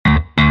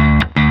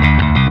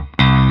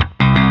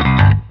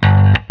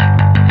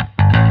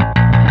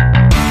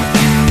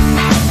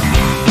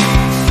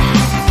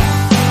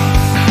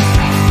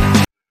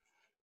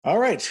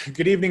right.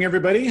 Good evening,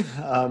 everybody.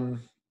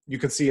 You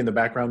can see in the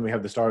background we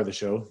have the star of the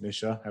show,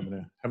 Nisha,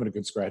 having a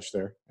good scratch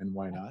there, and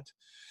why not?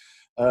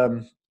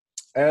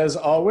 As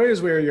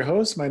always, we are your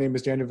hosts. My name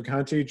is Daniel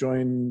Vacanti.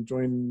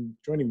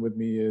 Joining with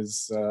me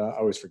is I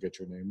always forget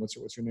your name. What's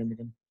your name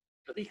again?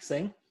 Pratik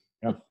Singh.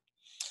 Yeah.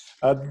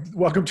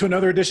 Welcome to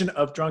another edition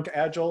of Drunk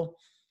Agile.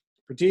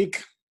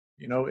 Pratik,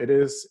 you know it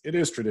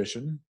is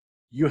tradition.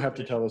 You have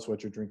to tell us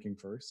what you're drinking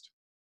first.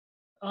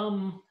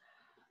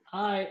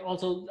 I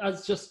also,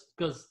 as just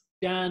because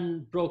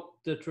Dan broke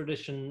the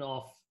tradition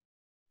of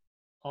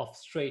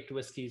straight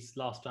whiskeys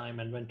last time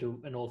and went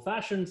to an old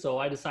fashioned, so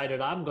I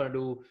decided I'm going to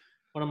do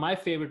one of my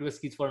favorite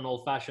whiskeys for an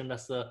old fashioned.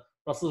 That's the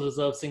Russell's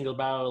Reserve Single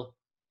Barrel.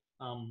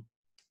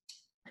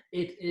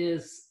 It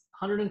is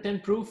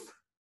 110 proof.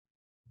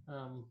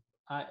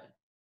 I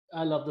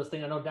love this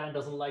thing. I know Dan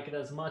doesn't like it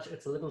as much.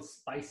 It's a little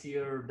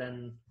spicier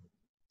than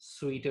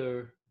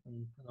sweeter.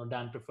 And I know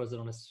Dan prefers it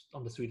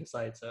on the sweeter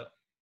side. So,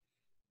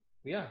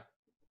 yeah.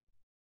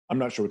 I'm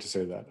not sure what to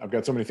say to that. I've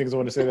got so many things I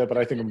want to say that, but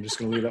I think I'm just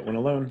going to leave that one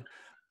alone.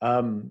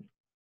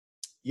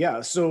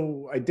 Yeah.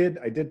 So I did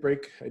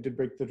break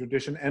the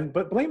tradition,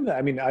 but blame that.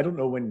 I mean, I don't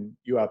know when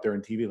you out there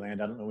in TV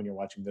land. I don't know when you're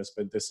watching this,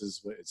 but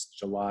it's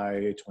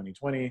July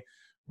 2020.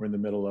 We're in the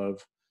middle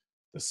of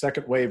the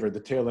second wave or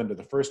the tail end of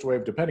the first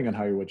wave, depending on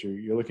what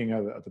you're looking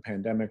at the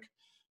pandemic.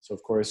 So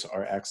of course,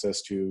 our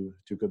access to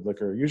good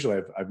liquor.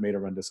 Usually, I've made a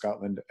run to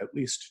Scotland at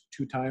least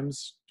 2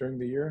 times during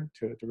the year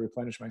to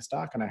replenish my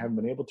stock, and I haven't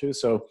been able to.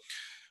 So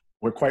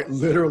we're quite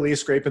literally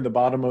scraping the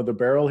bottom of the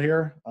barrel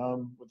here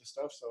with the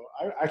stuff. So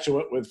I actually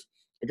went with,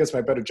 I guess,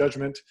 my better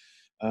judgment.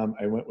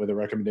 I went with a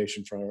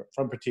recommendation from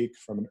Pratik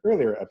from an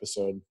earlier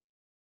episode,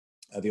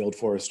 the Old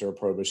Forester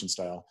Prohibition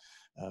style,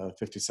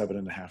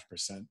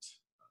 57.5%.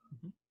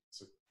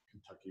 It's a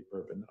Kentucky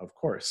bourbon, of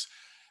course.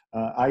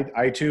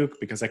 I too,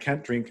 because I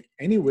can't drink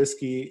any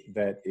whiskey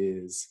that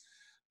is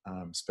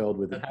spelled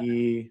with an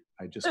E.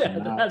 I just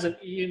cannot. That has an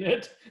E in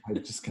it. I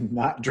just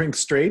cannot drink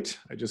straight.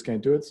 I just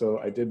can't do it. So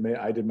I did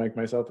make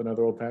myself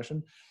another old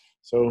fashioned.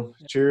 So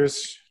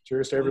cheers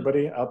to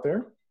everybody out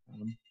there.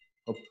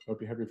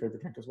 Hope you have your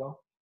favorite drink as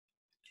well.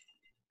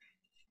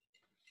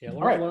 Yeah,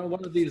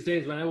 one of these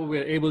days, whenever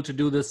we're able to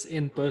do this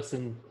in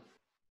person,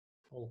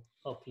 we'll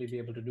hopefully be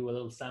able to do a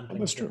little sampling.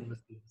 That's true. At the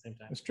same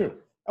time. That's true.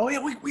 Oh yeah,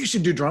 we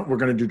should do drunk. We're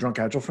going to do Drunk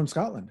Agile from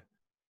Scotland.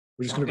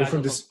 We're just going to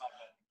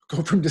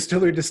go from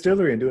distillery to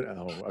distillery and do it.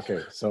 Oh,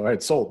 okay. So all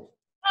right, sold.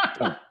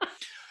 Done.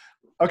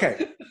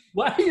 Okay.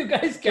 Why are you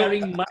guys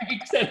carrying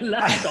mics and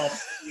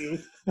laptops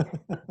with you?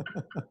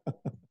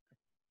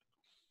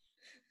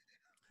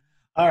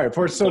 All right.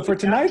 For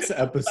tonight's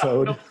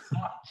episode.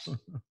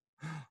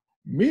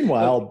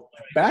 Meanwhile,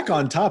 back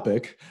on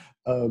topic.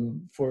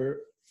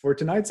 For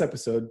tonight's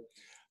episode,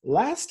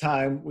 last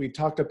time we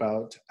talked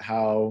about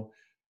how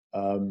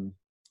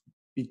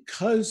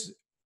because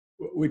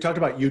we talked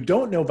about you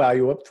don't know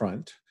value up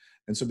front.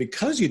 And so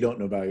because you don't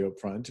know value up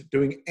front,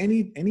 doing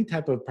any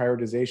type of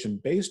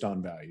prioritization based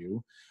on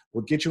value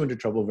will get you into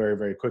trouble very,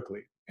 very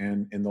quickly.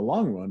 And in the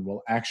long run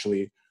will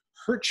actually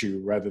hurt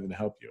you rather than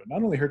help you.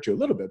 Not only hurt you a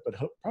little bit, but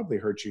probably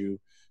hurt you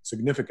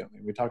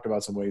significantly. We talked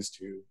about some ways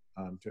to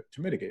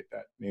mitigate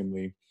that,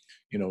 namely,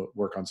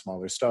 work on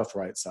smaller stuff,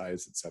 right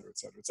size, et cetera, et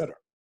cetera, et cetera.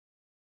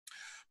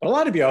 But a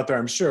lot of you out there,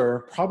 I'm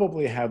sure,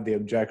 probably have the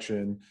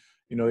objection,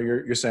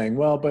 you're saying,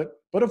 well,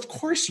 but of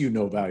course you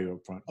know value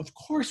up front. Of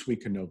course we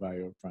can know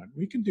value up front.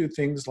 We can do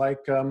things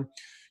like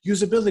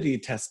usability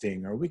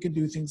testing, or we can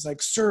do things like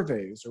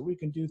surveys, or we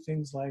can do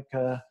things like,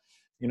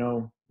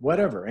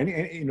 whatever.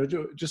 And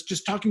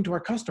just talking to our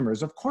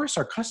customers. Of course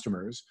our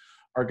customers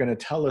are going to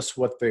tell us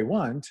what they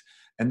want,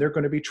 and they're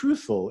going to be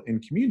truthful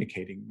in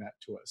communicating that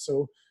to us.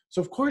 So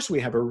of course we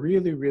have a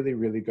really, really,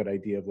 really good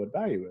idea of what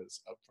value is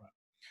up front.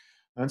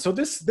 And so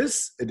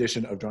this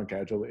edition of Drunk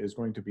Agile is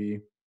going to be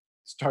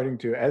starting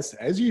to,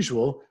 as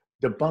usual,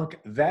 debunk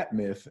that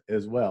myth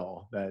as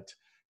well, that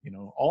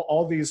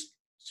all these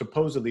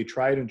supposedly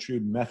tried and true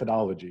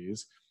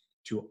methodologies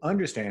to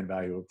understand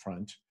value up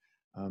front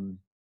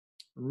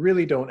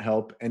really don't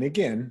help, and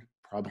again,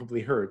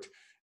 probably hurt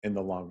in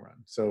the long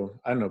run. So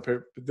I don't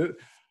know.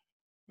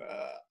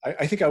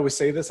 I think I always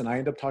say this, and I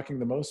end up talking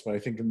the most. But I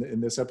think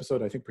in this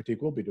episode, I think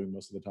Pratik will be doing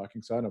most of the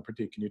talking. So I don't know,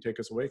 Pratik, can you take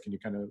us away? Can you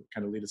kind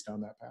of lead us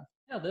down that path?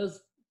 Yeah,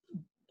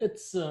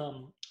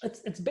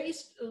 it's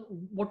based.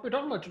 What we're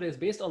talking about today is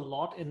based a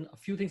lot in a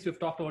few things we've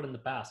talked about in the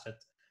past.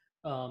 It's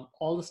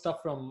all the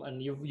stuff from,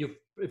 and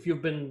if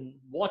you've been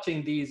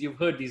watching these, you've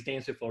heard these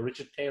names before: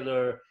 Richard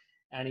Taylor,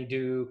 Annie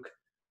Duke,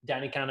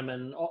 Danny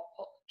Kahneman,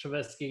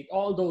 Tversky,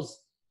 all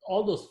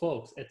those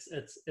folks.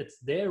 It's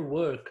their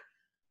work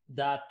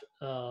that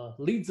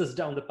leads us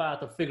down the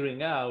path of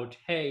figuring out,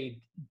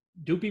 hey,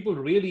 do people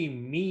really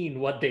mean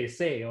what they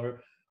say,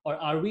 or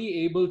are we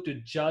able to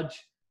judge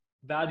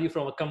value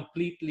from a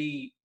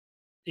completely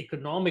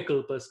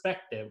economical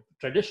perspective,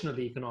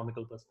 traditionally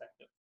economical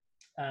perspective?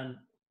 And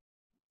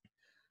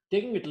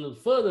taking it a little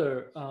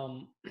further,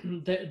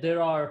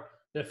 there are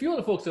a few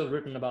other folks who have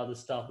written about this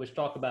stuff, which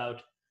talk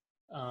about,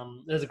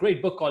 there's a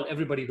great book called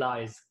Everybody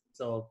Lies.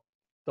 So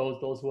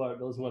those who are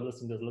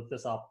listening, just look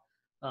this up.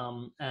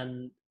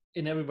 And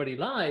in Everybody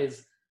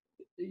Lies,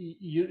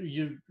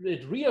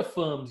 it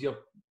reaffirms your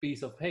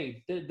piece of,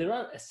 hey, there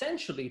are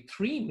essentially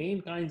three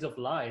main kinds of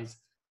lies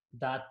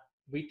that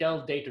we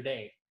tell day to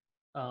day.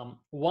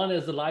 One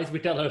is the lies we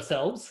tell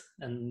ourselves,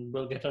 and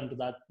we'll get into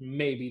that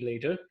maybe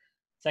later.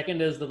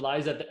 Second is the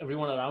lies that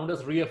everyone around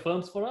us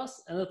reaffirms for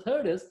us. And the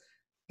third is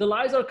the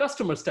lies our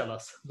customers tell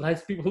us, the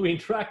lies people we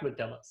interact with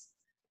tell us.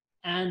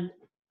 And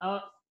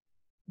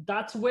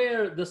that's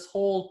where this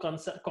whole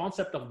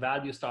concept of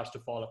value starts to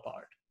fall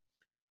apart.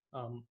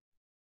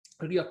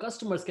 Your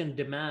customers can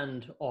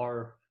demand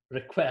or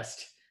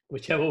request,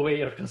 whichever way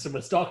your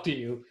customers talk to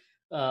you,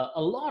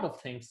 a lot of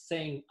things,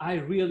 saying, I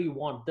really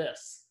want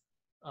this.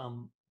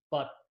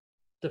 But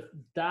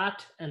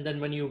that, and then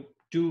when you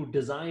do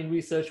design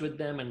research with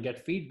them and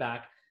get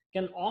feedback,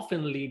 can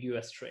often lead you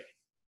astray.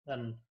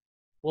 And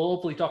we'll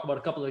hopefully talk about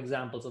a couple of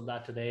examples of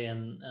that today,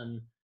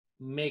 and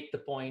make the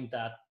point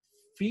that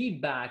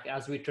feedback,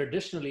 as we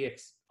traditionally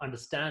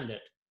understand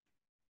it,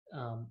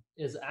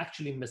 is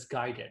actually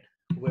misguided.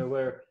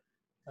 Where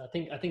I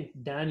think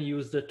Dan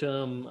used the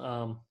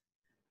term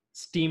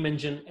steam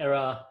engine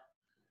era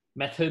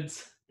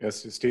methods.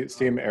 Yes,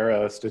 steam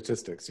era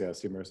statistics. Yeah,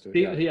 steam era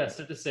statistics. Yeah,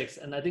 statistics.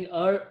 And I think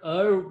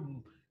our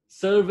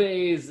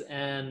surveys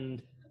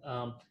and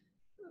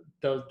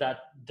that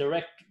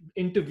direct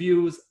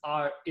interviews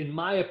are, in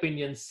my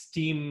opinion,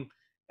 steam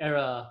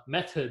era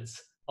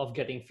methods of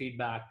getting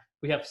feedback.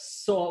 We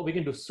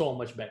can do so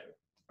much better.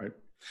 Right.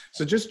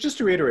 So just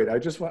to reiterate, I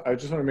just want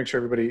to make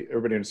sure everybody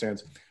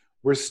understands.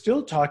 We're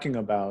still talking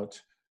about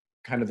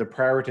kind of the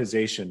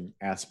prioritization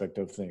aspect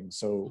of things.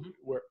 So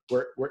we're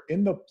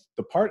in the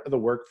part of the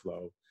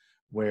workflow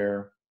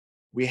where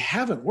we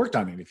haven't worked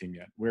on anything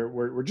yet.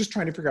 We're just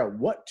trying to figure out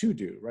what to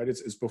do, right?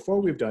 It's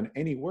before we've done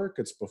any work.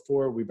 It's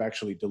before we've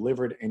actually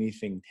delivered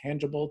anything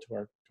tangible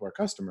to our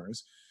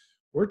customers.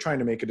 We're trying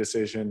to make a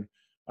decision.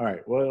 All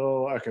right,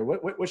 well, okay,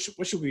 what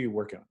should we be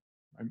working on?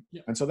 Right?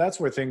 Yeah. And so that's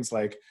where things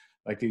like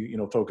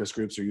the focus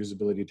groups or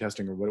usability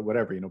testing or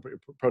whatever,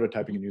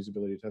 prototyping and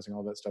usability testing,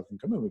 all that stuff can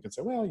come in. We can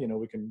say, well,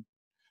 we can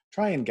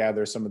try and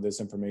gather some of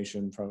this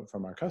information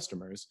from our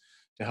customers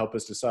to help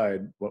us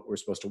decide what we're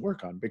supposed to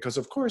work on. Because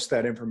of course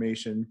that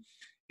information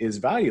is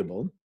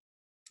valuable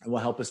and will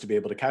help us to be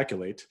able to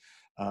calculate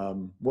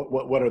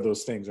what are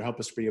those things, or help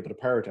us to be able to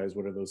prioritize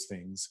what are those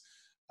things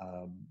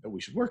that we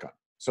should work on.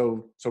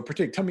 So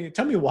tell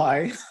me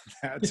why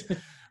that.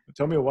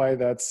 Tell me why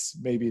that's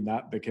maybe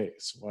not the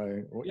case.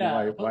 Why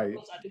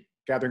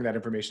gathering that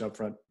information up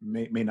front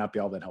may not be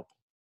all that helpful.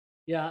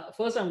 Yeah,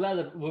 first I'm glad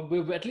that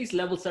we've at least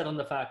level set on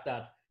the fact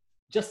that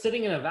just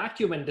sitting in a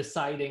vacuum and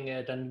deciding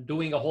it and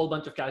doing a whole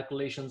bunch of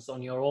calculations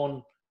on your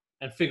own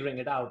and figuring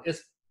it out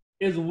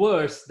is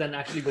worse than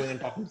actually going and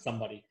talking to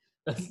somebody.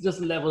 Let's just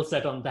level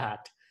set on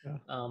that. Yeah.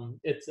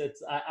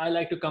 I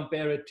like to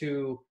compare it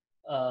to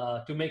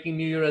making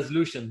New Year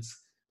resolutions.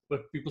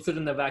 But people sit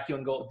in the vacuum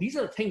and go, these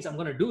are the things I'm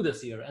going to do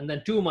this year. And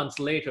then 2 months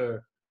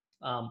later,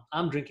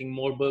 I'm drinking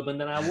more bourbon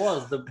than I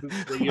was the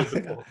year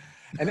before.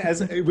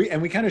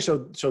 And we kind of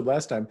showed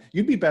last time,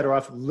 you'd be better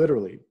off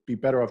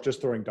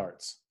just throwing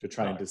darts to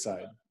try and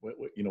decide what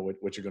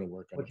you're going to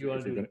work on. If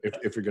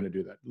you're going to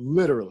do that,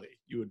 literally,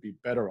 you would be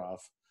better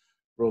off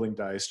rolling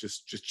dice,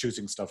 just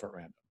choosing stuff at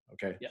random.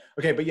 Okay. Yeah.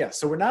 Okay. But yeah,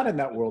 so we're not in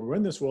that world. We're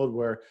in this world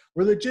where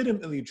we're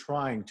legitimately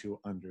trying to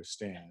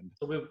understand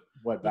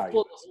what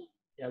value is.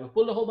 Yeah, we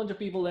pulled a whole bunch of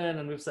people in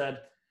and we've said,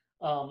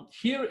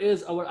 here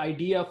is our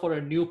idea for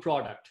a new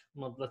product.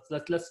 Well,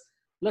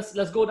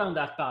 let's go down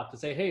that path to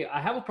say, hey,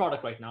 I have a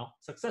product right now,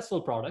 successful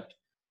product,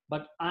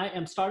 but I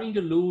am starting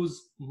to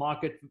lose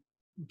market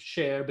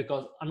share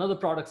because another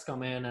product's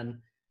come in and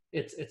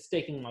it's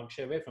taking market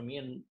share away from me.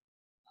 And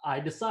I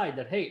decide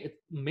that, hey, it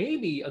may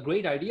be a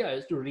great idea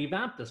is to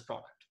revamp this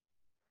product.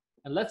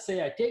 And let's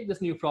say I take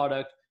this new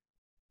product,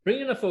 bring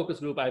in a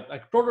focus group, I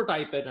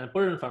prototype it and I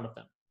put it in front of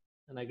them.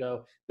 And I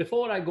go,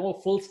 before I go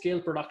full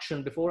scale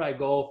production, before I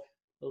go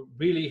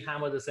really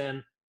hammer this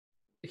in,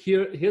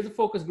 here's a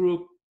focus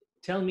group.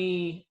 Tell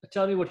me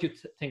what you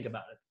think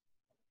about it.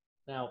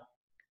 Now,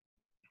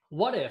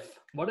 what if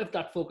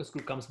that focus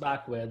group comes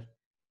back with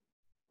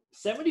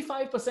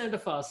 75%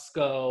 of us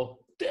go,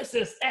 this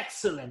is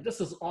excellent. This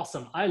is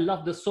awesome. I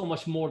love this so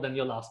much more than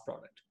your last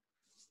product.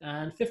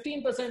 And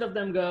 15% of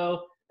them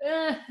go,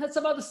 that's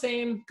about the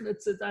same.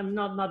 I'm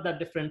not that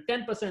different.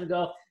 10%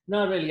 go,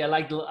 no, really, I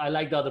like the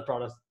other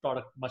product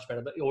much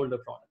better, the older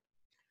product.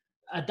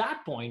 At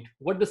that point,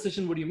 what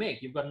decision would you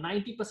make? You've got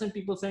 90%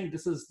 people saying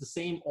this is the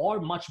same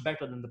or much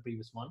better than the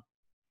previous one,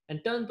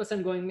 and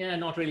 10% going, yeah,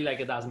 not really like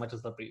it as much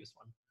as the previous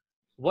one.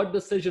 What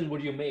decision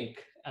would you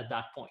make at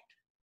that point?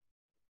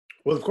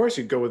 Well, of course,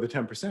 you'd go with the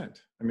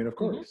 10%. I mean, of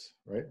course,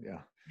 right? Yeah.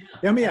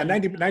 I mean,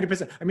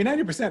 90%. I mean,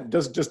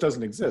 90% just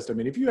doesn't exist. I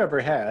mean, if you ever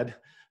had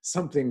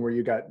something where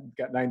you got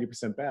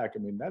 90% back, I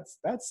mean,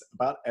 that's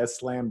about as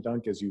slam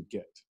dunk as you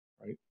get,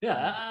 right?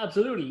 Yeah,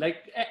 absolutely.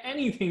 Like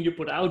anything you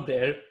put out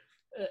there,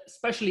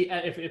 especially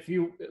if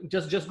you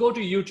just go to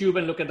YouTube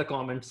and look at the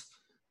comments,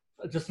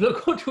 Just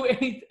go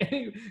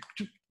to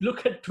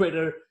look at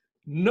Twitter.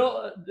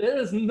 No, there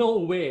is no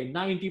way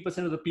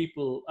 90% of the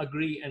people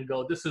agree and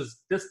go, this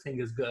thing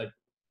is good.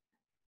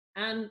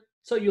 And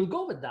so you'll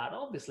go with that,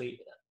 obviously.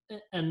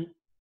 And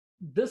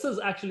this is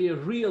actually a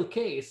real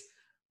case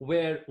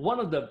where one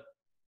of the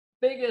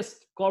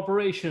biggest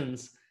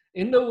corporations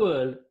in the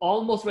world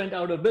almost went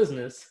out of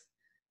business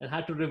and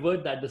had to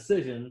revert that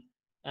decision.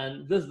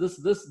 And this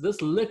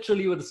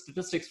literally were the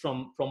statistics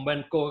from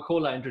when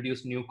Coca-Cola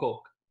introduced New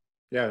Coke.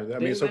 Yeah, I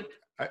mean, so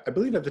I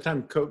believe at the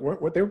time, Coke,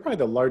 they were probably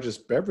the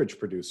largest beverage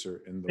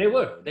producer in the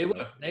world.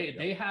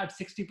 They had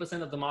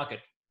 60% of the market.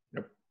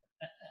 Yep.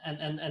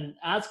 And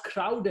as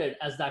crowded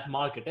as that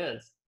market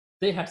is,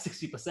 they had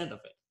 60% of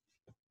it.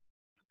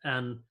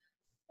 And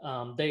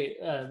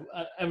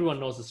everyone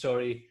knows the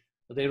story.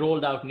 They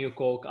rolled out New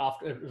Coke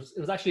after it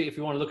was actually, if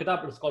you want to look it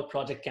up, it was called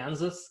Project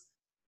Kansas,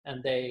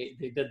 and they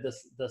did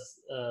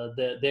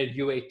their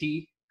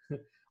UAT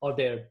or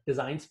their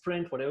design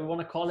sprint, whatever you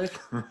want to call it,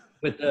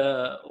 with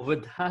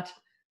that,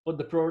 put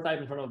the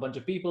prototype in front of a bunch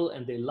of people,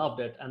 and they loved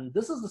it. And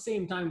this is the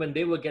same time when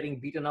they were getting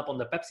beaten up on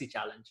the Pepsi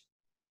challenge,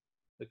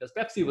 because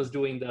Pepsi was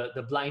doing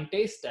the blind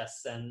taste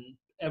tests, and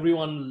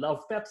everyone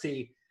loved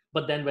Pepsi.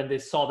 But then when they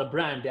saw the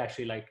brand, they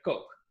actually liked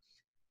Coke.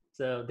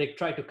 So they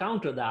tried to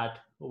counter that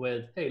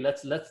with, hey,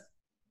 let's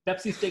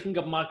Pepsi's taking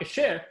up market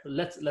share.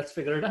 Let's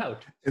figure it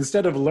out.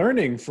 Instead of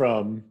learning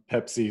from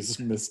Pepsi's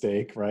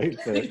mistake, right?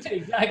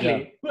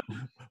 Exactly. Yeah.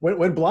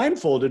 When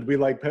blindfolded, we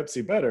like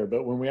Pepsi better,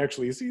 but when we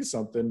actually see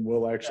something,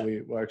 we'll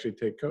actually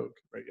take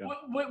Coke, right? Yeah.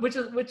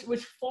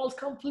 Which falls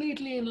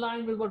completely in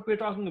line with what we're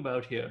talking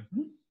about here,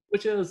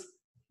 which is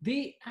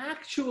the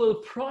actual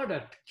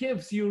product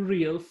gives you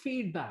real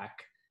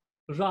feedback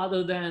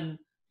rather than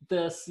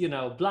this,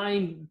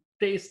 blind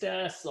taste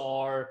tests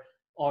or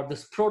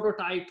this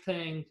prototype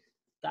thing.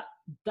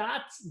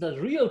 That's the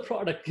real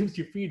product gives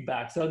you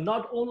feedback. So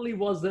not only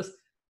was this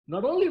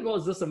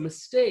a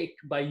mistake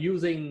by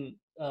using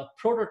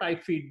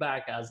prototype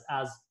feedback as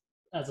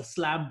a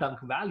slam dunk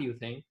value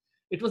thing,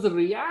 it was a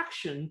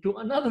reaction to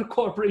another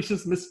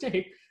corporation's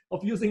mistake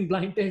of using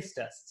blind taste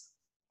tests.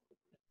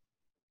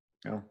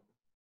 Yeah.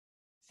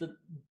 So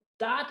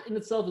that in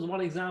itself is one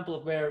example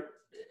of where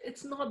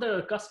it's not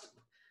that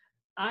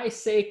I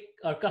say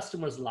our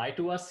customers lie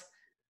to us.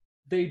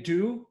 They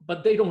do,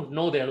 but they don't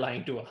know they're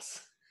lying to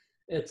us.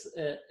 This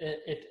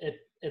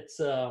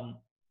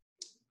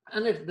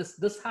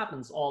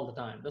happens all the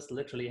time. This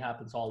literally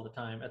happens all the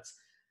time.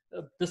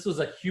 This was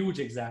a huge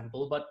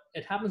example, but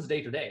it happens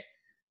day to day.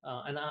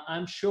 And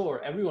I'm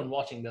sure everyone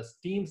watching this,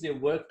 teams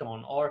you've worked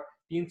on, or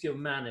teams you've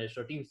managed,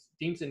 or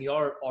teams in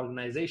your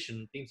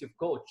organization, teams you've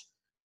coached,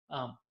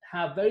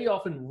 have very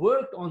often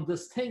worked on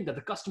this thing that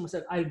the customer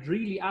said, I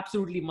really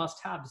absolutely must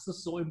have. This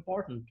is so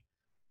important.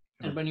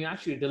 And when you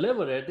actually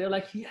deliver it, they're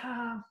like,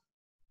 yeah,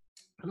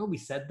 I know we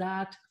said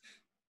that,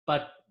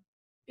 but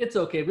it's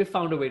okay. We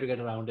found a way to get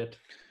around it.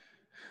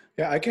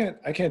 Yeah, I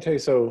can't tell you.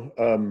 So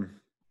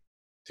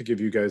to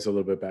give you guys a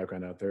little bit of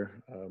background out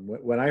there,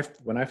 when I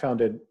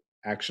founded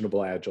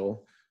Actionable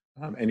Agile,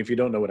 and if you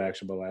don't know what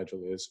Actionable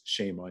Agile is,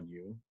 shame on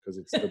you, because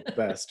it's the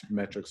best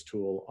metrics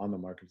tool on the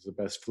market. It's the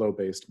best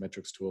flow-based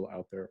metrics tool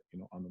out there,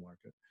 on the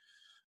market.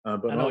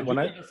 But I know,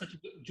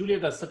 Julia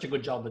does such a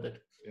good job with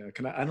it. Yeah,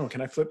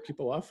 can I flip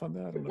people off on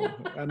that? I don't know.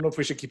 I don't know if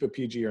we should keep it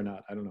PG or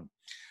not. I don't know.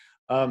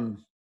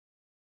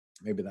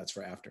 Maybe that's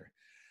for after.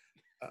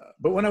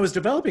 But when I was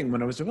developing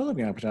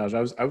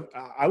Opportunity,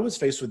 I was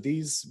faced with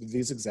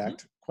these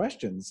exact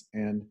questions,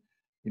 and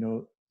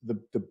the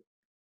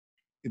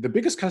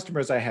biggest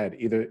customers I had,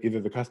 either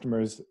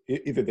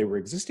they were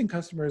existing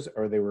customers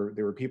or they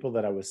were people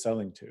that I was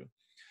selling to.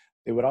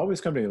 They would always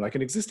come to me, like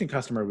an existing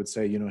customer would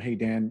say, hey,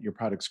 Dan, your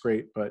product's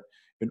great, but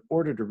in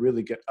order to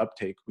really get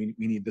uptake, we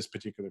need this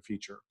particular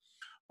feature.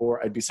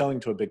 Or I'd be selling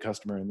to a big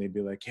customer and they'd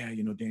be like, yeah,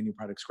 Dan, your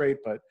product's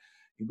great, but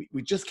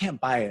we just can't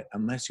buy it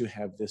unless you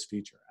have this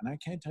feature. And I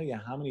can't tell you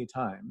how many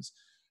times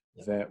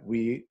that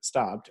we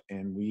stopped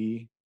and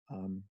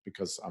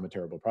because I'm a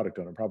terrible product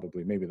owner,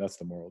 probably, maybe that's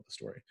the moral of the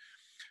story.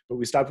 But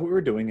we stopped what we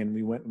were doing and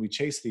we went and we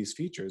chased these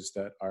features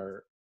that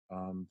our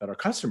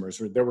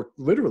customers were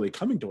literally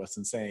coming to us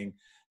and saying,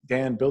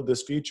 Dan, build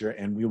this feature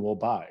and we will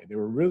buy. They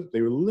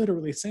were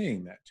literally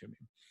saying that to me,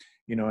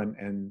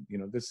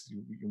 this,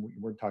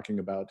 we're talking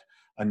about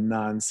a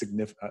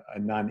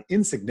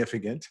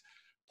non-insignificant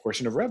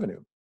portion of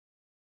revenue.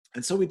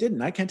 And so we did,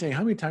 and I can't tell you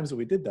how many times that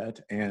we did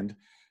that. And,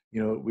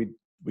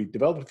 we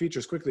developed a feature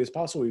as quickly as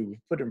possible. We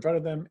put it in front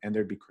of them and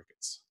there'd be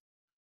crickets.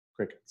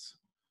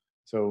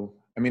 So,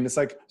 I mean, it's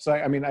like,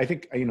 I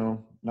think,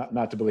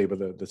 not to belabor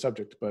the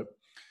subject, but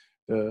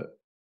the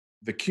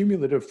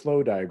cumulative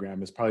flow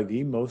diagram is probably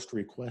the most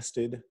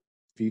requested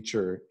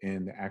feature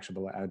in the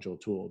Actionable Agile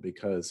tool,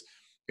 because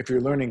if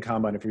you're learning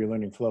Kanban, if you're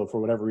learning flow, for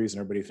whatever reason,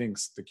 everybody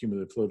thinks the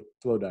cumulative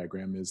flow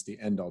diagram is the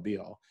end all be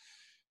all.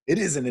 It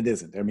is and it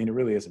isn't. I mean, it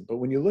really isn't. But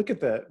when you look at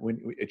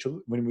when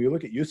we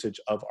look at usage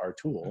of our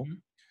tool,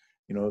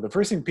 the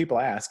first thing people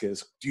ask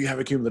is, do you have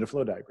a cumulative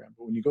flow diagram?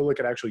 But when you go look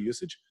at actual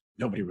usage,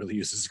 nobody really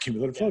uses a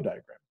cumulative flow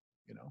diagram,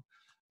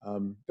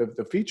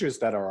 The features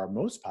that are our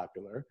most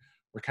popular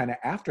were kind of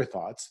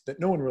afterthoughts that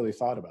no one really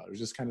thought about. It was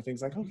just kind of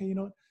things like, okay,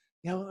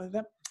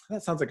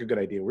 that sounds like a good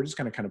idea. We're just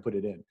going to kind of put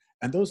it in.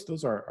 And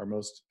those are our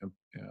most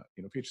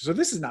features. So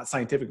this is not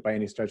scientific by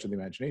any stretch of the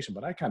imagination,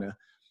 but I kind of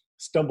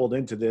stumbled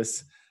into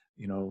this,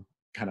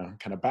 kind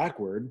of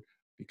backward,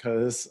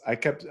 because I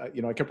kept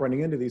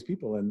running into these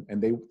people,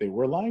 and they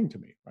were lying to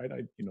me, right?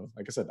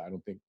 Like I said, I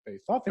don't think they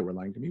thought they were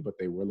lying to me, but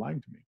they were lying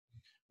to me,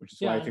 which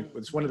is why I think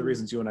it's one of the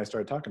reasons you and I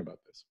started talking about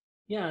this.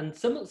 Yeah, and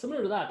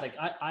similar to that, like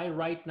I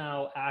right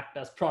now act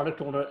as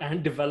product owner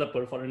and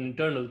developer for an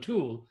internal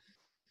tool,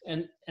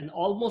 and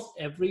almost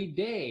every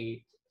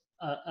day,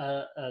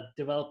 a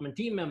development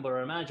team member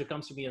or a manager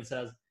comes to me and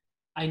says,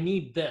 "I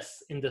need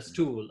this in this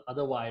tool,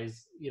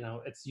 otherwise,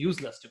 it's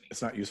useless to me.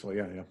 It's not useful."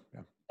 Yeah.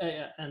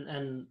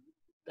 And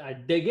I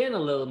dig in a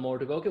little more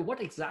to go, okay, what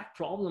exact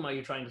problem are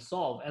you trying to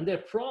solve? And their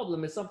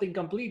problem is something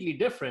completely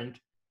different,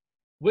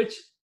 which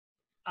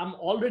I'm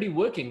already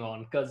working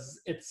on, because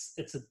it's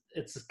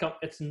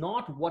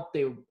not what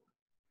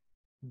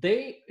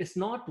it's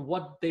not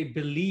what they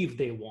believe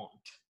they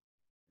want,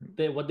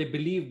 what they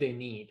believe they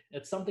need.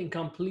 It's something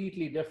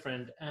completely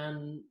different.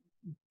 And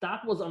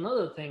that was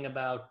another thing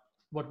about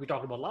what we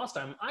talked about last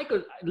time. I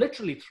could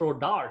literally throw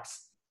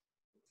darts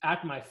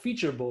at my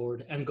feature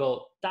board and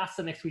go, that's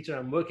the next feature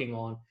I'm working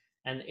on,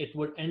 and it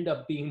would end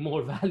up being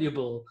more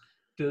valuable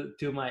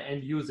to my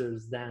end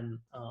users than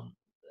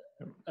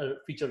a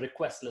feature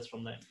request list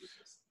from the end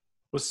users.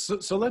 Well,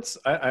 so let's,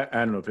 I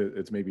don't know if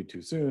it's maybe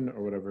too soon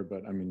or whatever,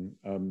 but I mean,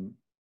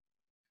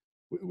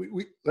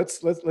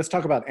 let's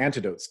talk about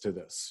antidotes to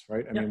this,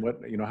 right? I mean,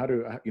 how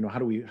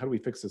do we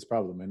fix this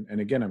problem?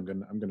 And again,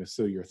 I'm gonna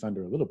steal your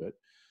thunder a little bit,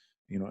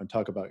 and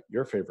talk about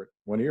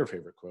one of your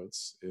favorite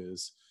quotes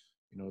is,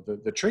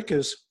 the trick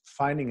is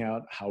finding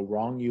out how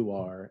wrong you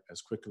are as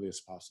quickly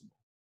as possible.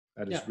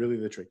 That is really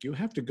the trick. You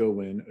have to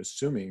go in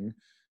assuming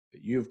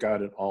that you've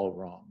got it all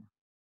wrong.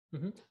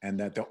 Mm-hmm. And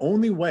that the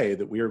only way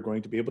that we are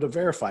going to be able to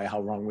verify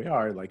how wrong we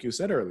are, like you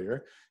said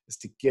earlier, is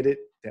to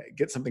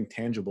get something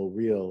tangible,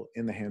 real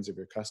in the hands of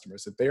your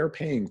customers that they are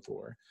paying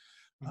for,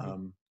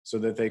 so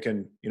that they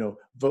can,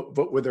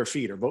 vote with their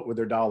feet or vote with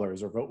their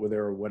dollars or vote with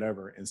their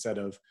whatever, instead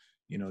of,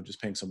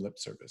 just paying some lip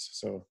service.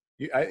 So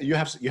you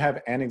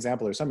have an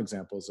example or some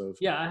examples of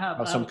I have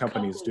how some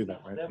companies do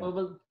that, right?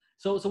 Well,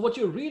 so what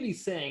you're really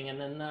saying, and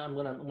then I'm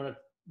gonna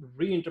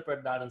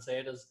reinterpret that and say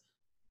it is,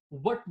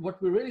 what we're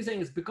really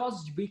saying is,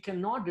 because we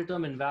cannot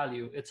determine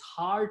value, it's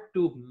hard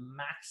to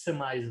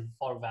maximize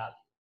for value.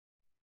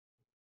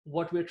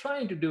 What we're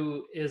trying to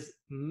do is,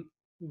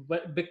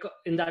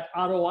 in that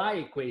ROI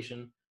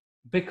equation,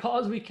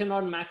 because we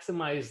cannot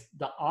maximize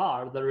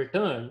the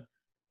return,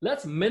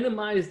 let's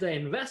minimize the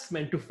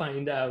investment to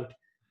find out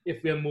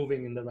if we're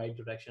moving in the right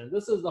direction.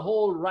 This is the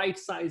whole right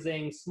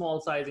sizing, small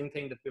sizing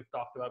thing that we've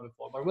talked about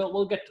before, but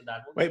we'll get to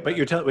that.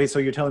 So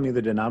you're telling me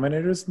the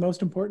denominator is the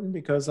most important?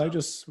 Because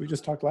we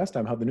just talked last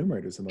time how the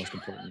numerator is the most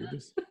important. You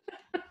just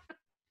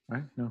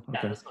right? No,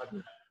 okay.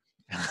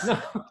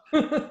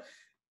 No.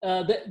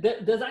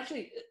 There's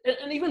actually,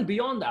 and even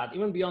beyond that,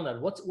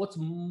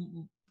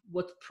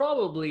 what's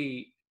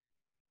probably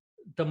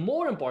the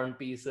more important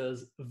piece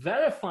is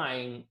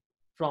verifying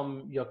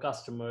from your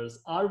customers,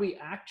 are we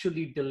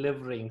actually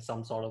delivering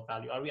some sort of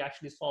value? Are we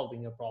actually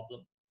solving a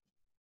problem?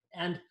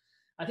 And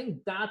I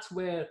think that's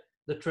where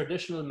the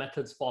traditional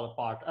methods fall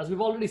apart. As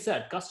we've already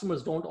said,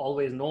 customers don't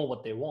always know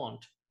what they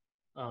want.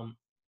 And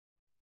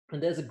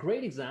there's a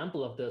great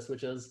example of this,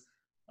 which is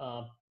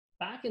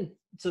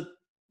so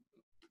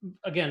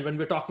again, when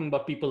we're talking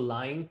about people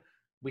lying,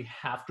 we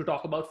have to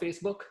talk about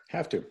Facebook.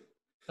 Have to.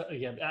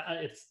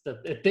 I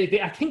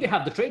think they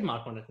have the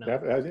trademark on it now.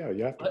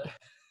 You have to.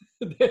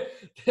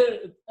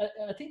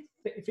 I think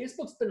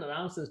Facebook's been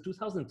around since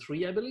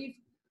 2003, I believe.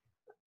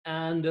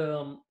 And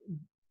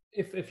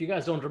if you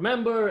guys don't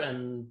remember,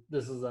 and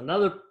this is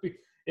another,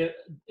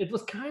 it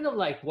was kind of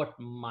like what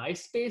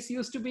MySpace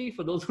used to be.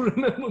 For those who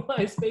remember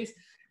MySpace,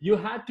 you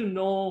had to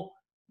know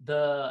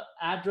the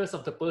address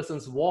of the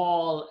person's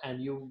wall,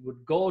 and you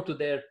would go to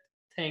their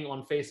thing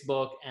on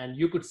Facebook, and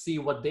you could see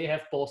what they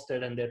have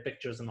posted and their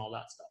pictures and all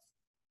that stuff.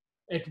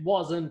 It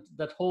wasn't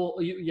that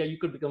whole, you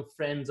could become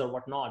friends or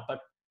whatnot,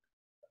 but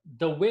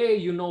the way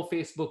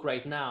Facebook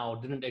right now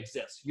didn't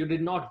exist. You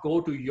did not go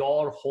to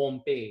your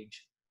home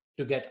page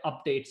to get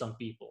updates on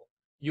people.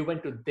 You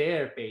went to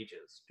their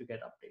pages to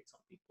get updates on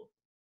people.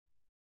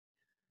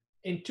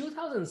 In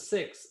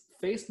 2006,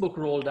 Facebook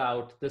rolled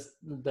out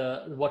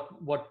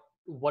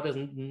what is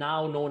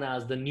now known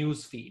as the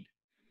news feed,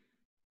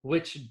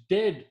 which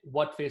did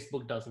what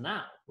Facebook does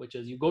now, which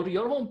is you go to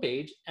your home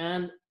page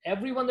and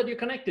everyone that you're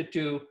connected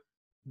to,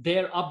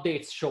 their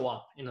updates show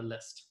up in a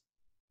list.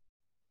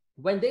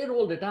 When they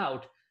rolled it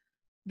out,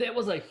 there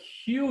was a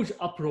huge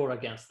uproar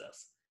against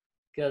this,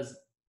 because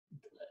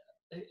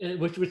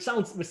which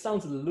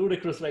sounds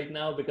ludicrous right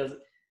now, because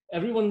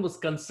everyone was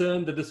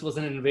concerned that this was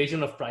an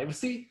invasion of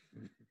privacy.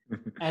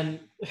 And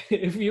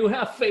if you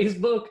have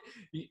Facebook,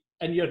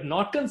 and you're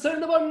not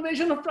concerned about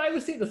invasion of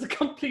privacy, that's a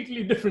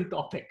completely different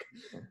topic.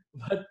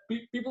 But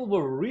people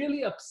were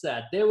really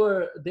upset. There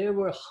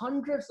were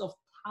hundreds of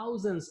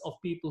thousands of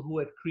people who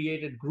had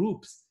created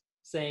groups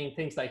saying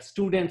things like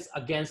students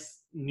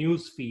against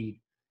newsfeed,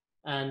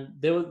 and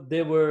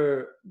there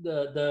were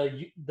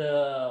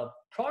the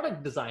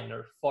product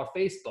designer for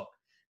Facebook.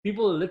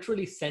 People were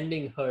literally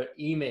sending her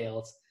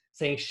emails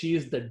saying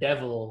she's the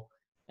devil,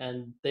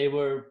 and they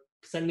were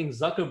sending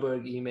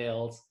Zuckerberg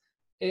emails.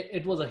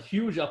 It was a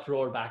huge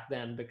uproar back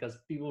then because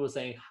people were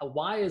saying,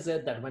 why is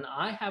it that when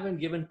I haven't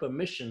given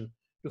permission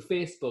to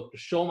Facebook to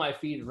show my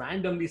feed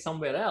randomly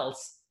somewhere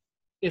else,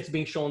 it's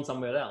being shown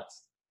somewhere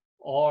else?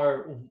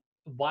 Or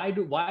why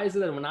is it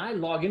that when I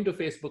log into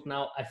Facebook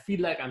now, I feel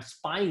like I'm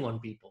spying on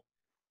people?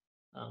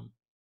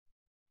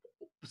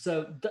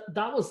 So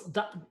that was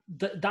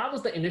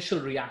the initial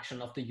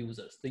reaction of the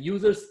users. The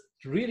users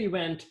really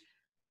went,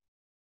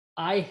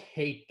 I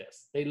hate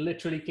this. They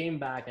literally came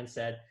back and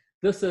said,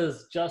 this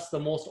is just the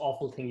most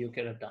awful thing you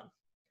could have done.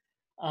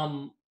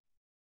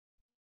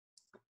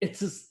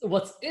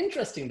 What's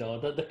interesting though,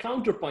 the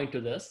counterpoint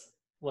to this,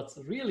 what's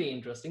really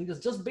interesting is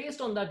just based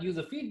on that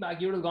user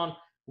feedback, you would have gone,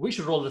 we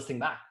should roll this thing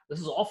back.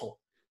 This is awful.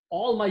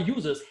 All my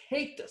users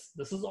hate this.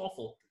 This is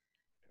awful.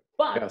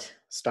 But yes,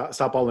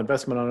 stop all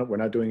investment on it. We're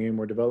not doing any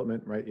more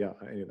development, right? Yeah,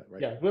 I knew that,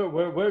 right? Yeah,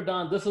 we're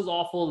done. This is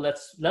awful.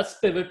 Let's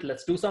pivot.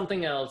 Let's do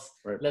something else.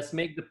 Right. Let's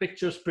make the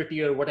pictures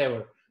prettier,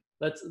 whatever.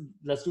 Let's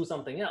do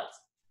something else.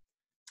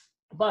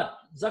 But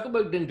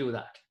Zuckerberg didn't do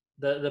that.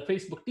 The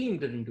Facebook team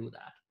didn't do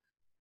that,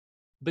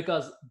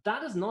 because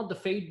that is not the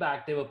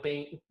feedback they were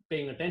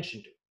paying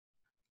attention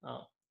to.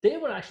 They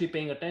were actually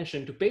paying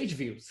attention to page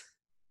views.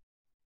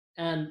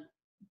 And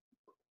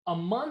a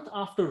month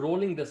after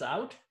rolling this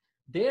out,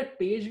 their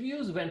page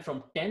views went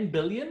from 10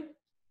 billion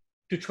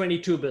to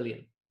 22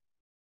 billion.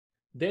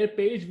 Their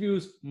page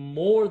views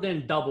more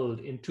than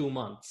doubled in 2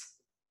 months.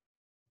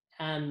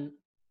 And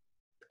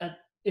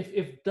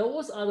if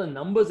those are the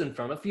numbers in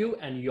front of you,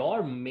 and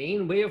your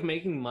main way of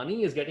making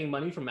money is getting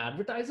money from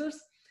advertisers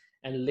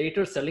and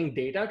later selling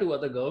data to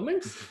other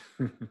governments,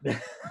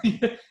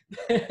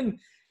 then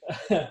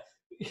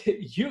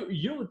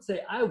you would say,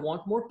 I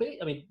want more pay.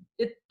 I mean,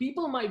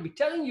 people might be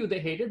telling you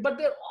they hate it, but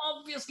they're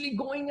obviously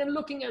going and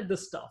looking at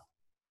this stuff.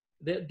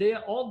 They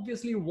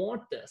obviously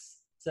want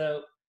this.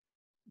 So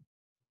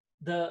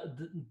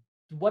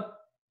what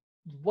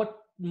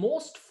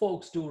most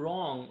folks do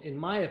wrong, in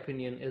my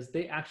opinion, is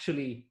they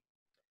actually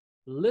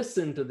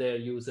listen to their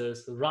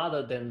users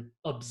rather than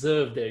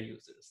observe their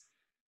users.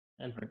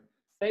 And right.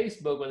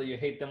 Facebook, whether you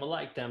hate them or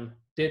like them,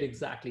 did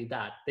exactly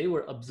that. They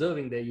were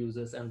observing their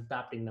users and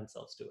adapting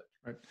themselves to it.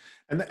 Right.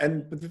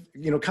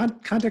 And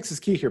context is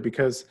key here,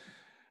 because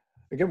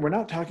again, we're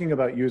not talking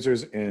about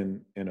users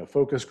in a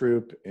focus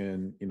group,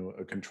 in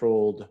a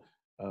controlled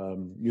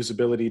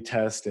usability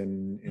test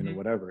and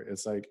whatever.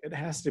 It's like, it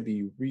has to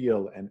be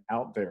real and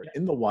out there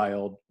in the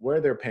wild,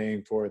 where they're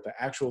paying for it, the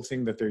actual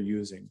thing that they're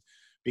using,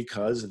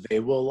 because they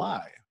will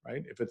lie,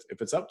 right? If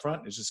it's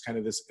upfront, it's just kind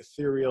of this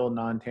ethereal,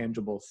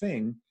 non-tangible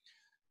thing,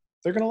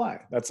 they're going to lie.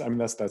 That's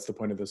the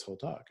point of this whole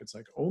talk. It's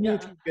like, only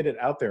if you get it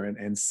out there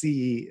and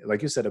see,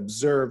 like you said,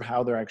 observe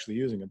how they're actually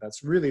using it.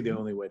 That's really the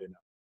only way to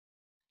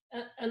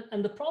know.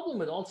 And the problem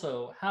with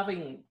also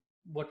having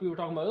what we were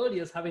talking about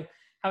earlier is having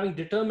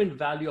determined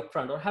value up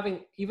front, or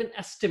having even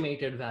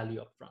estimated value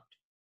up front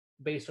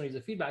based on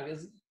user feedback,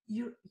 is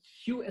you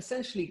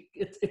essentially,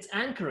 it's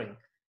anchoring.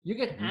 You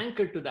get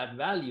anchored to that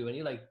value, and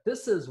you're like,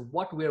 this is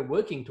what we're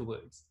working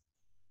towards.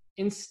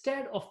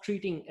 Instead of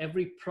treating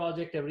every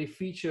project, every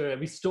feature,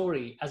 every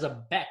story as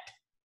a bet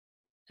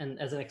and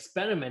as an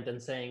experiment, and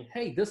saying,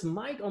 hey, this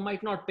might or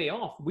might not pay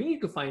off. We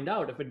need to find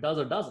out if it does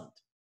or doesn't.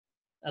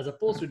 As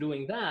opposed to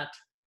doing that,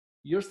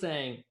 you're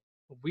saying,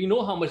 we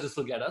know how much this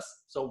will get us,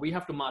 so we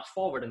have to march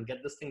forward and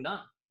get this thing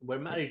done. We're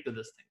married to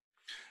this thing.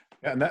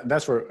 Yeah, and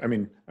that's where,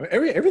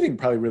 everything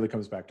probably really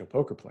comes back to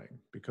poker playing,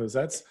 because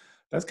that's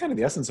kind of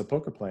the essence of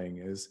poker playing,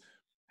 is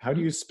how do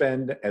you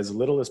spend as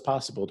little as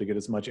possible to get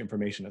as much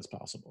information as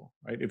possible,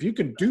 right? If you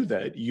can do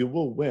that, you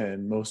will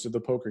win most of the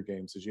poker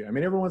games.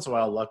 Every once in a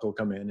while, luck will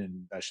come in,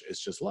 and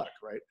it's just luck,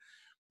 right?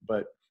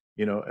 But,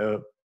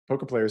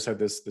 poker players have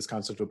this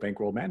concept of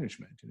bankroll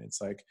management, and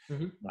it's like,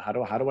 how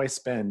do I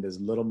spend as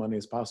little money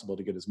as possible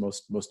to get as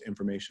most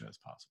information as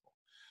possible?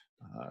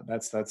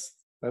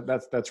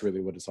 That's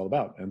really what it's all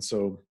about. And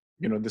so,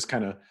 this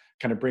kind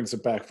of brings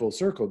it back full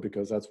circle,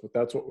 because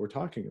that's what we're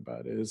talking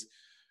about. Is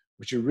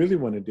what you really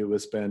want to do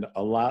is spend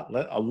a lot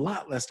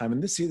less time.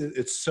 And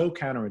it's so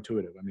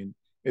counterintuitive.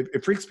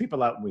 It freaks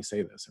people out when we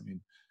say this.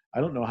 I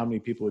don't know how many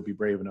people would be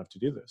brave enough to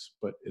do this,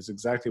 but it's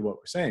exactly what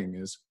we're saying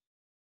is,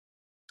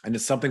 and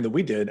it's something that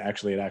we did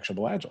actually at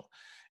Actionable Agile,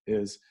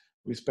 is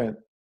we spent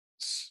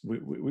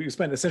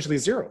essentially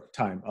zero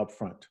time up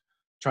front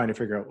trying to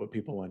figure out what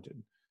people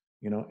wanted,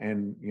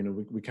 and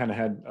we kind of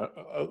had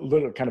a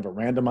little kind of a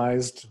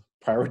randomized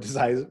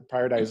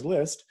prioritized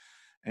list,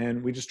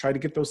 and we just tried to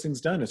get those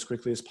things done as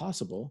quickly as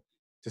possible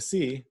to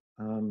see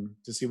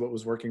what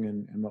was working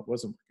and what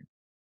wasn't working.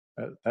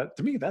 That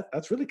to me,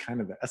 that's really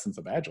kind of the essence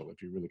of Agile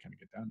if you really kind of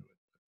get down to it.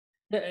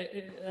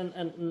 Yeah,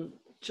 and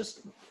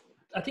just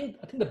I think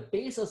the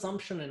base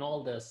assumption in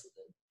all this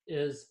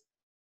is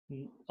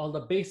all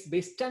the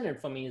base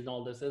tenet for me in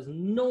all this is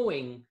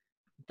knowing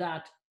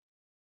that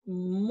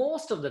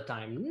most of the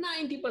time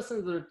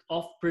 90%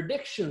 of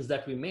predictions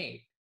that we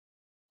make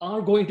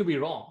are going to be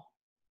wrong.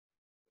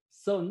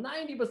 So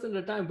 90% of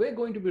the time we're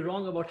going to be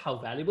wrong about how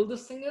valuable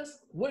this thing is.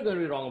 We're going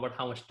to be wrong about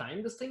how much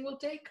time this thing will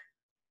take.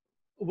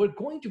 We're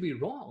going to be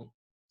wrong.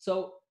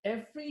 So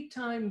every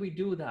time we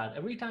do that,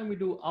 every time we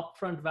do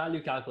upfront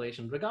value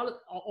calculation, regardless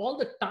all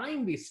the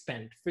time we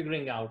spent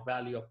figuring out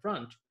value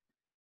upfront,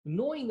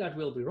 knowing that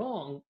we'll be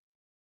wrong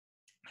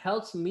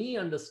helps me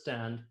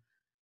understand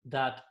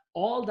that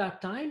all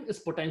that time is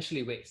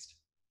potentially waste.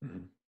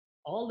 Mm-hmm.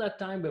 All that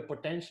time we're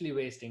potentially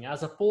wasting,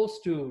 as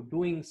opposed to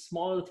doing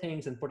smaller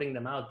things and putting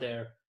them out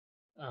there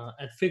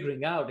and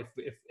figuring out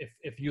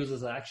if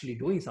users are actually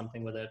doing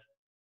something with it.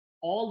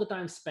 All the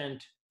time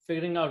spent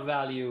figuring out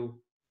value,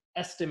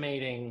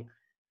 estimating,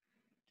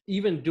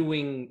 even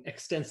doing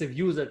extensive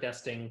user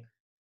testing,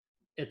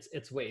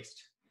 it's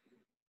waste.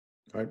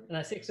 Right. And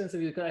I say extensive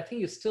because I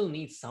think you still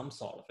need some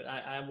sort of it.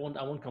 I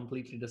won't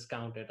completely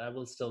discount it. I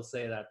will still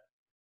say that,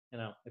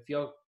 if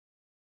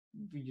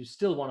you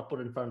still want to put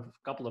in front of a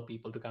couple of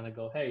people to kind of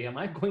go, hey, am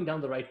I going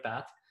down the right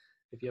path?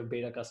 If you have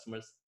beta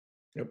customers.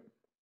 Yep.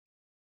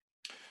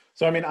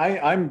 So, I mean,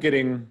 I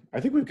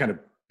think we've kind of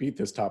beat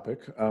this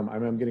topic.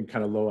 I'm getting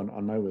kind of low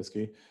on my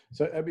whiskey.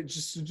 So, I mean,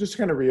 just to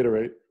kind of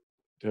reiterate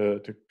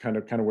to kind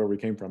of where we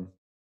came from.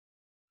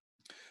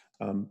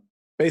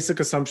 Basic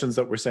assumptions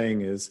that we're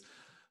saying is,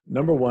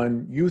 number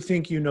one, you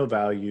think you know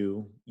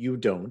value, you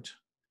don't.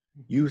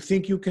 You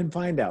think you can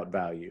find out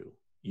value,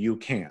 you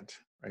can't,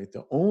 right?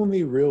 The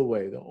only real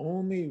way, the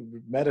only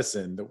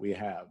medicine that we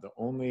have, the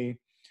only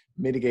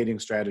mitigating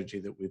strategy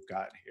that we've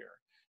got here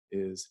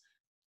is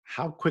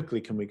how quickly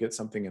can we get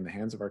something in the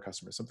hands of our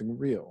customers, something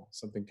real,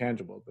 something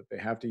tangible that they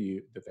have to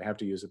use, that they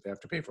have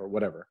to pay for,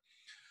 whatever.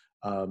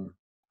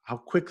 How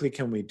quickly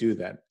can we do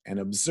that and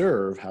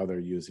observe how they're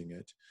using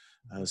it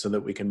so that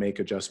we can make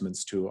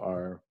adjustments to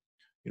our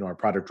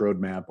product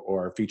roadmap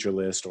or our feature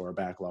list or our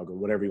backlog or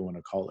whatever you want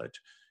to call it,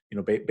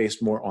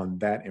 based more on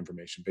that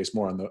information, based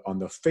more on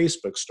the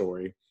Facebook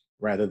story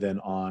rather than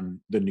on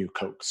the new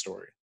Coke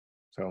story.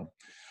 So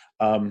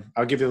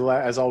I'll give you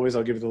as always,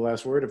 I'll give you the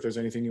last word. If there's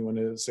anything you want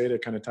to say to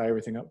kind of tie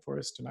everything up for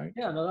us tonight.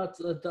 Yeah, no, that's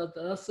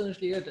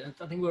essentially it.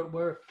 I think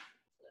we're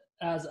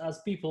as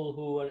people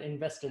who are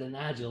invested in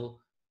Agile,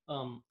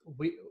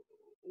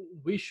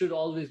 we should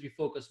always be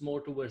focused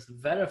more towards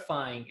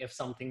verifying if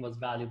something was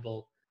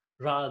valuable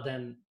rather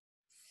than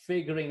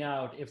figuring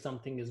out if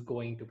something is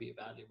going to be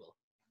valuable.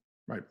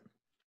 Right.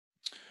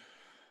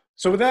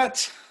 So with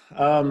that,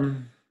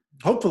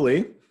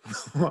 hopefully,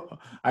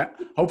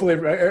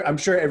 I'm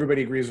sure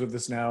everybody agrees with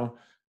this now.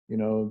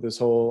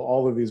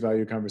 All of these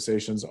value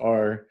conversations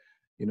are,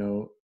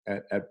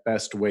 at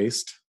best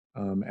waste,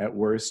 at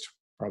worst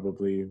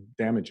probably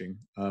damaging.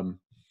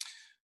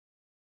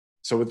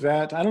 So with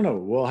that, I don't know.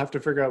 We'll have to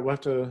figure out.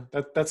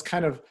 That's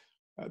kind of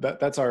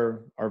that's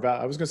our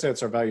I was gonna say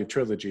it's our value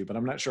trilogy, but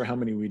I'm not sure how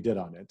many we did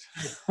on it.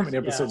 How many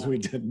episodes we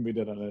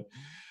did on it.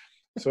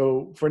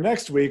 So for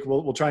next week,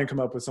 we'll try and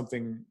come up with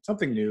something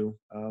new,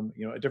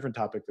 a different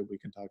topic that we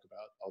can talk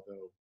about.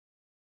 Although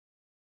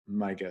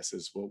my guess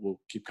is we'll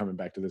keep coming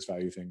back to this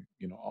value thing,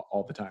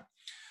 all the time.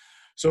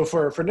 So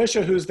for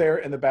Nisha, who's there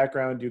in the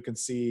background, you can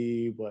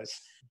see what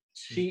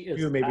she is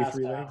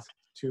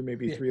two,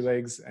 maybe three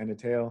legs and a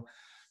tail.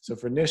 So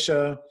for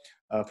Nisha,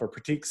 for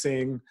Pratik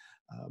Singh,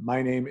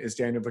 my name is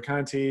Daniel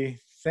Vacanti.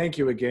 Thank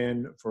you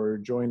again for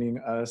joining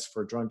us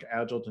for Drunk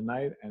Agile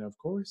tonight. And of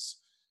course,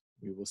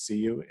 we will see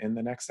you in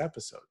the next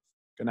episode.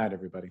 Good night,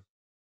 everybody.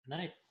 Good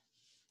night.